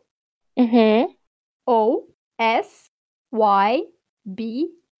 Ou S-Y-B-I-L-L.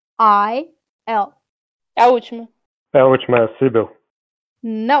 L. A última. É a última, é a Sibyl.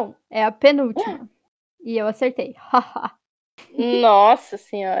 Não, é a penúltima. E eu acertei. Haha. Nossa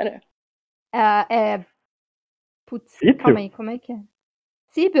senhora. Putz, Sibyl? calma aí, como é que é?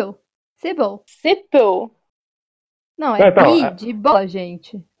 Sibyl. Sipple. Não, Não, é então, B de bola,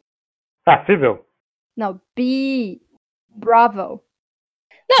 gente. Ah, Sibyl. Não, B. Bravo.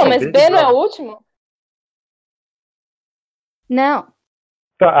 Não, Não, mas B de B não é o Bravo. último? Não,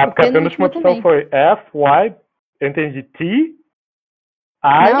 Tá, O porque a penúltima penúltimo opção também. foi F, Y, eu entendi T,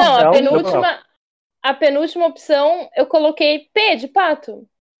 I, Não, a L, penúltima. A penúltima opção eu coloquei P de pato.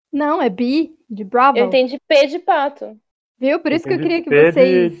 não, é B de Eu Bravo. entendi P de pato. Viu? Por isso que eu Entendi queria que T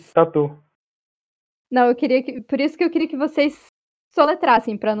vocês. de tatu. Não, por isso que eu queria que vocês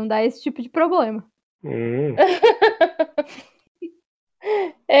soletrassem, pra não dar esse tipo de problema.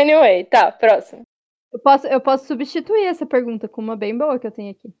 Anyway, tá, próximo. Eu posso substituir essa pergunta com uma bem boa que eu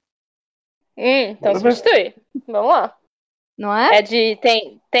tenho aqui. Então Manda ver. substitui. Vamos lá. Não é? É de.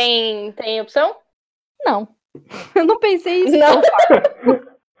 Tem opção? Não. Eu não pensei isso. Não.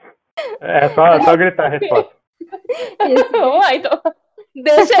 É só gritar a resposta. Vamos lá, então.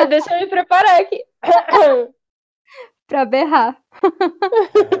 Deixa eu me preparar aqui. Pra berrar.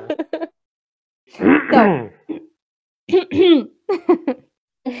 Então.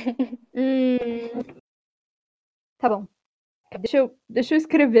 Tá bom. Deixa eu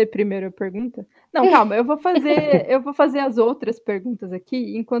escrever primeiro a pergunta. Não, calma, eu vou fazer as outras perguntas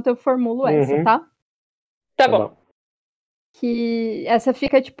aqui enquanto eu formulo essa, Uhum. tá? Tá bom. Que essa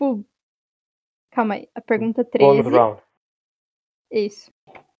fica tipo. Calma aí. A pergunta Bônus 13. round. Isso.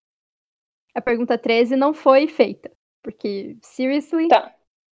 A pergunta 13 não foi feita. Porque, seriously. Tá.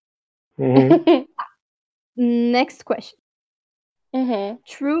 Uhum. Next question.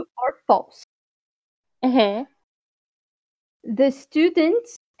 True or false? The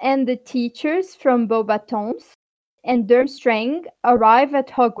students and the teachers from Beauxbatons and Durmstrang arrive at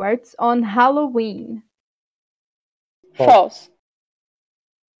Hogwarts on Halloween. False.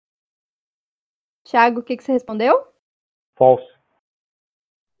 Thiago, o que você respondeu? False.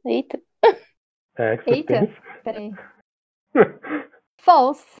 Eita. É, que Eita, suspense. peraí.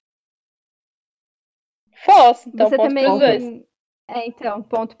 False. False. Então, Você ponto também. pros dois. Então,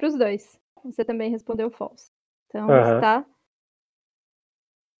 ponto pros dois. Você também respondeu false. Então Aham. está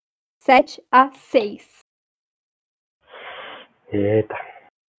 7-6. Eita.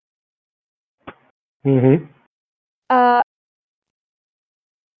 Uhum.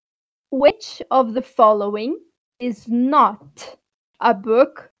 Which of the following is not a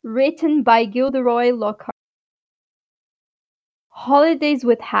book written by Gilderoy Lockhart? Holidays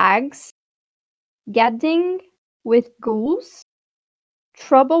with Hags, Gadding with Ghouls,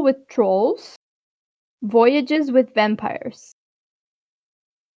 Trouble with Trolls, Voyages with Vampires.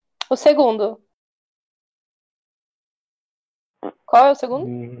 O segundo. Qual é o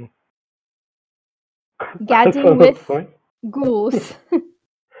segundo? Gadding with Ghouls.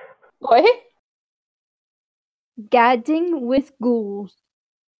 Oi? Gadding with Ghouls.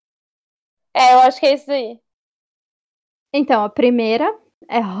 Eu acho que é esse daí. Então, a primeira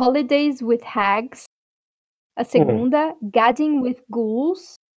é Holidays with Hags. A segunda, Gadding with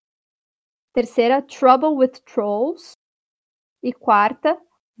Ghouls. Terceira, Trouble with Trolls. E quarta,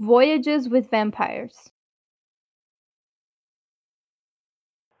 Voyages with Vampires.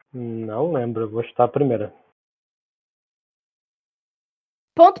 Não lembro, vou chutar a primeira.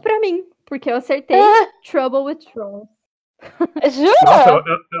 Ponto pra mim, porque eu acertei Trouble with Trolls. Jura? Nossa,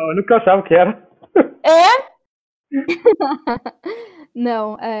 eu único que eu achava que era. É?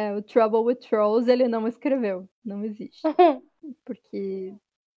 Não, o Trouble with Trolls ele não escreveu. Não existe. Porque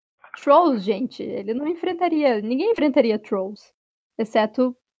Trolls, gente, ele não enfrentaria. Ninguém enfrentaria Trolls.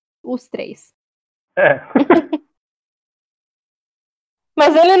 Exceto os três. É.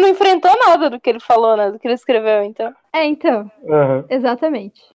 Mas ele não enfrentou nada do que ele falou, né? Do que ele escreveu, então. Então. Uhum.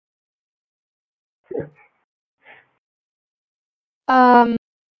 Exatamente.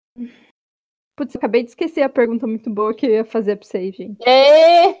 Putz, eu acabei de esquecer a pergunta muito boa que eu ia fazer pra vocês, gente.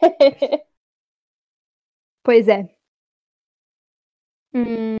 Pois é.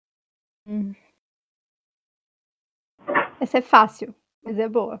 Essa é fácil, mas é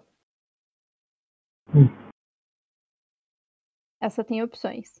boa. Essa tem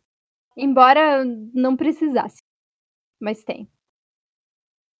opções. Embora não precisasse. Mas tem.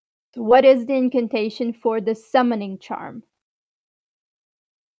 What is the incantation for the summoning charm?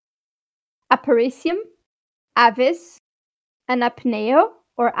 Aparicium, Avis, Anapneo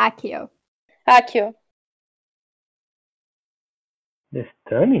or Accio? Accio. The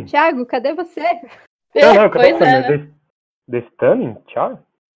Stunning? Thiago, cadê você? Não, Pois é, né? The Stunning? Charm?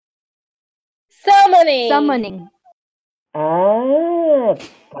 Summoning.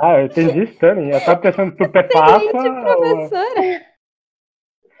 Eu entendi stunning. Eu tava pensando estupefaça. Excelente, professora.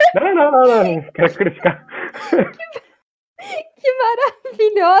 Não. Quero criticar. Que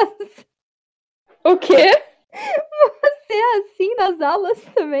maravilhoso. O quê? Você é assim nas aulas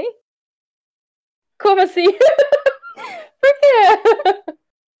também? Como assim? Por quê?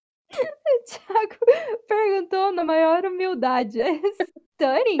 O Thiago perguntou na maior humildade. É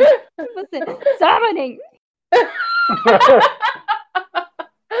stunning? E você, summoning.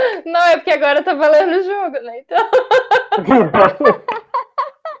 Não, é porque agora tá valendo o jogo, né? Então.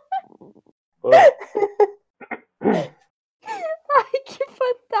 Ai, que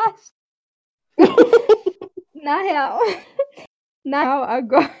fantástico. Na real,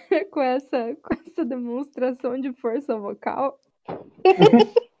 agora com essa demonstração de força vocal,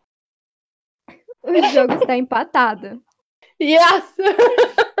 o jogo está empatado Yes!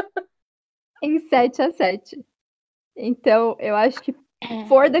 em 7-7. Então, eu acho que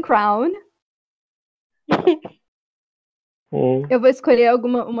for the crown, eu vou escolher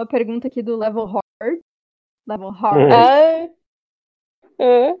uma pergunta aqui do Level Hard.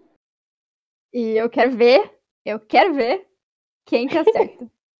 E eu quero ver quem que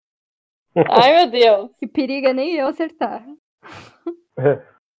acerta. Ai, meu Deus. Que periga nem eu acertar.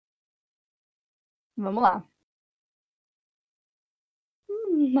 Vamos lá.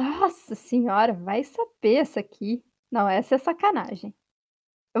 Nossa senhora, vai saber essa aqui. Não, essa é sacanagem.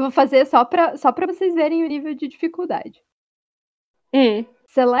 Eu vou fazer só pra vocês verem o nível de dificuldade.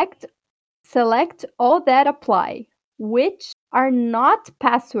 Select all that apply, which are not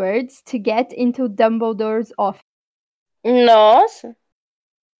passwords to get into Dumbledore's office. Nossa.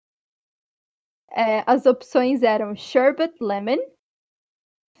 As opções eram Sherbet Lemon,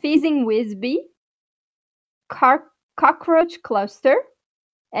 Fizzing Whizbee, Cockroach Cluster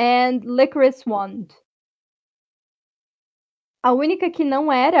and Licorice Wand. A única que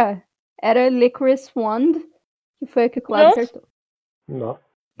não era Licorice Wand, que foi a que o Klaus acertou. Não.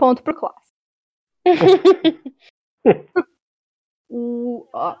 Ponto pro Klaus.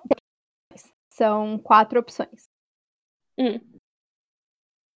 São 4 opções.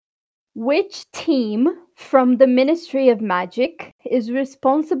 Which team from the Ministry of Magic is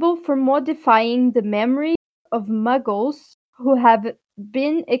responsible for modifying the memory of muggles who have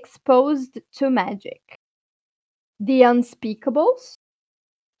been exposed to magic? The Unspeakables,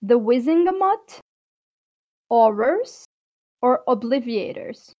 the Wizengamot, Aurors, or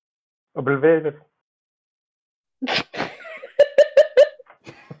Obliviators? Obliviators.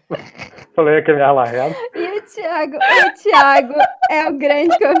 Falei que me alargado. E o Thiago é o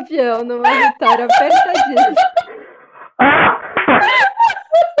grande campeão numa vitória apertadíssima.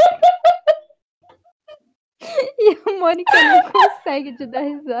 E a Mônica não consegue te dar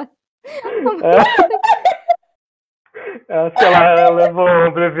risada. Acho que ela levou um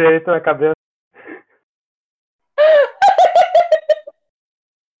Obliviator na cabeça.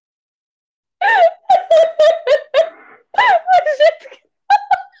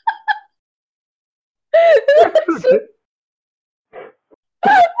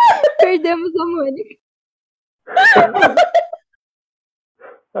 Perdemos a Mônica.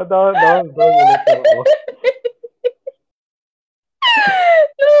 Dá uns 2 minutos.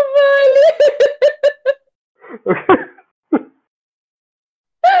 Não vale.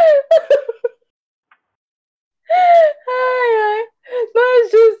 Ai. Não é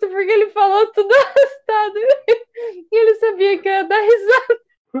justo, porque ele falou tudo arrastado. E ele sabia que eu ia dar risada.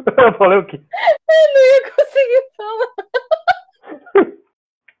 Eu falei o quê? Eu não ia conseguir falar.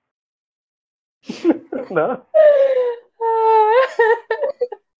 Não.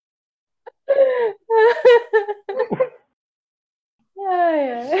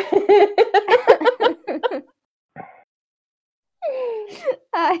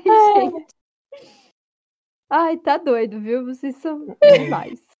 Ai, gente. Ai, tá doido, viu? Vocês são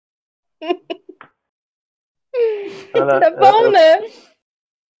demais. Tá bom, né?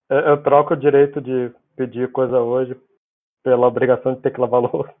 Eu troco o direito de pedir coisa hoje pela obrigação de ter que lavar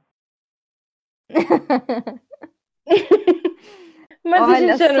louça. Mas olha a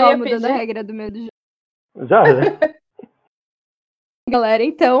gente já não só, ia mudando pedir. a regra do meu do jogo. Já. Galera,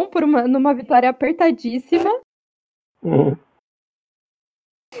 então, numa vitória apertadíssima.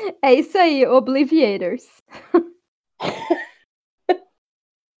 É isso aí, Obliviators.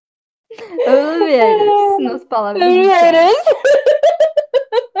 Obliviators, nas palavras do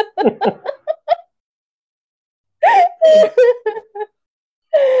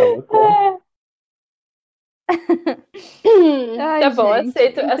Ai, tá bom,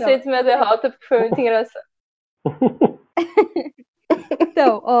 gente, aceito minha derrota porque foi muito engraçado.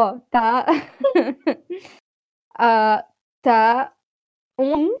 Então, ó, tá. Tá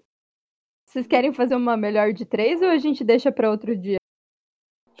 1-1. Vocês querem fazer uma melhor de 3 ou a gente deixa pra outro dia?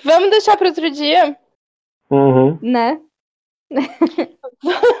 Vamos deixar para outro dia? Uhum. Né?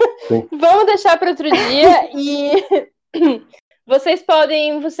 Vamos deixar para outro dia e vocês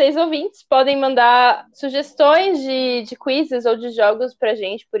ouvintes, podem mandar sugestões de quizzes ou de jogos pra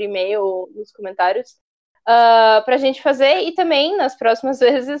gente por e-mail ou nos comentários pra gente fazer e também, nas próximas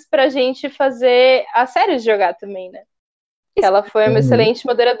vezes, pra gente fazer a série de jogar também, né? Que ela foi uma excelente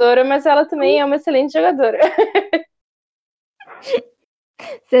moderadora, mas ela também é uma excelente jogadora.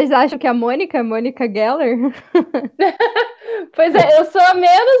 Vocês acham que a Mônica é Mônica Geller? Pois é, eu sou a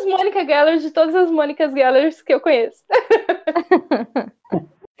menos Mônica Geller de todas as Mônicas Gellers que eu conheço.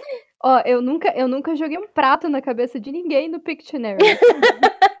 Ó, eu nunca joguei um prato na cabeça de ninguém no Pictionary.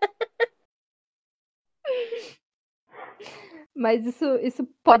 Mas isso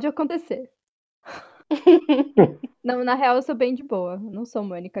pode acontecer. Não, na real eu sou bem de boa. Não sou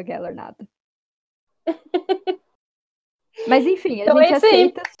Mônica Geller nada. Mas enfim, a Então gente é isso aí.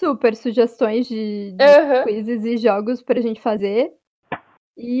 aceita super sugestões de quizzes e jogos pra gente fazer.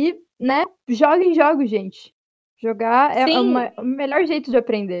 E, né, joguem jogos, gente. Jogar é o melhor jeito de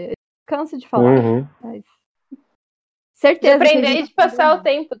aprender. Cansa de falar. Mas De certeza aprender que a e gente de passar o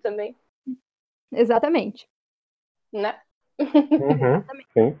tempo também, Exatamente. né?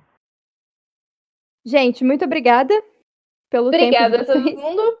 Sim. Gente, muito obrigada pelo Obrigada tempo a de vocês. todo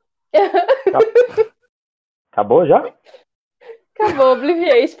mundo. Acabou já? Acabou,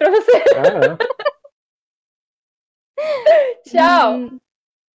 Obliviate pra você. Tchau.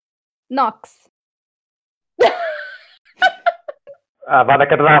 Nox. Avada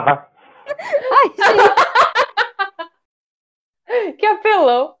Kedavra. Ai, gente. Que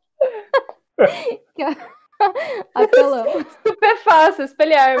apelão. Apelão. Super fácil,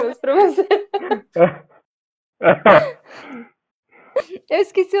 espelharmos pra você. Eu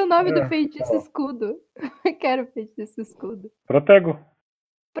esqueci o nome do feitiço escudo. Eu quero feitiço escudo. Protego.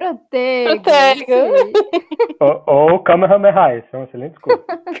 Protego. Ou Kamehameha, esse é um excelente escudo.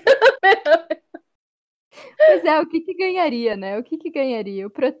 Pois é, o que ganharia, né? O que ganharia? O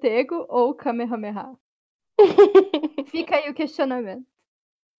Protego ou o Kamehameha? Fica aí o questionamento.